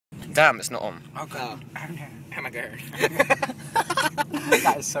Damn, it's not on. Oh god. Oh my god.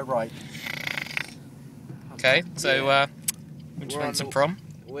 That is so right. Okay, so which one's a prom?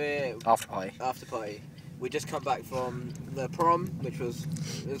 We're After party. after party. We just come back from the prom, which was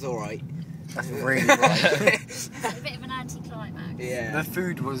alright. That's really right. It's a bit of an anti-climax. Yeah. The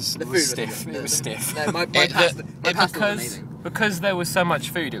food was stiff. It was stiff. No, my pasta was amazing. Because there was so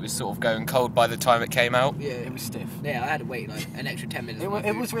much food, it was sort of going cold by the time it came out. Yeah, It was stiff. yeah. I had to wait like an extra 10 minutes.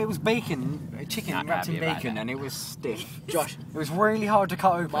 It was bacon, chicken Not wrapped in happy about bacon, that. and it was stiff. Josh, It was really hard to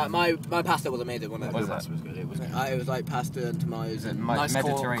cut open. my pasta was amazing. When Was The it? pasta was good. It was good. it was like pasta and tomatoes and Nice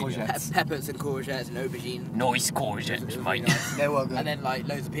Mediterranean. courgettes. peppers and courgettes and aubergine. Nice It courgettes, was mate. really nice. They were good. And then like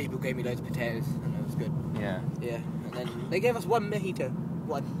loads of people gave me loads of potatoes, and it was good. Yeah. Yeah, and then they gave us one mojito.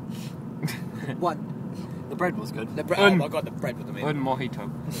 One. The bread was good. Oh my god, the bread was amazing. Un mojito.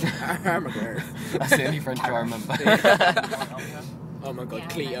 Hamburger. That's the only French I remember. Oh my god, Yeah,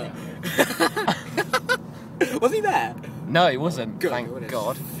 Cleo. Was he there? No, it wasn't. Good, Thank would've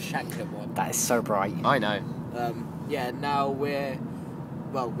God. Shanked him one. That is so bright. I know. Yeah, now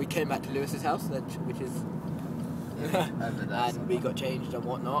we came back to Lewis's house, which is, and we got changed and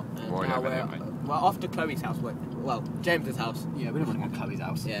whatnot, and Right now over we're there, mate. off to Chloe's house. Well, James's house. Yeah, we didn't want to go to Chloe's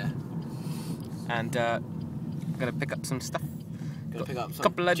house. Yeah, And gonna pick up some stuff. gonna pick up some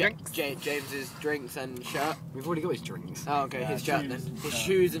couple of drinks. James's drinks and shirt. We've already got his drinks. Oh, okay, his shirt then. His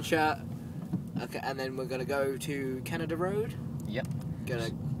shoes and shirt. Okay, and then we're gonna go to Canada Road. Yep.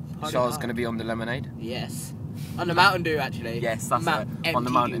 Charles Gonna be on the lemonade. Yes. On the Mountain Dew, actually. Yes, that's it. On the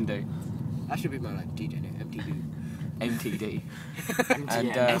MTD. Mountain Dew. That should be my like DJ name. MTD. MTD.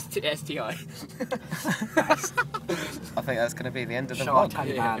 And STI. I think that's gonna be the end of the Shall I vlog. tell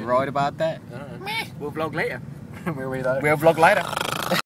you, Yeah. man? Right about that. We'll vlog later. Will we though? We'll vlog later.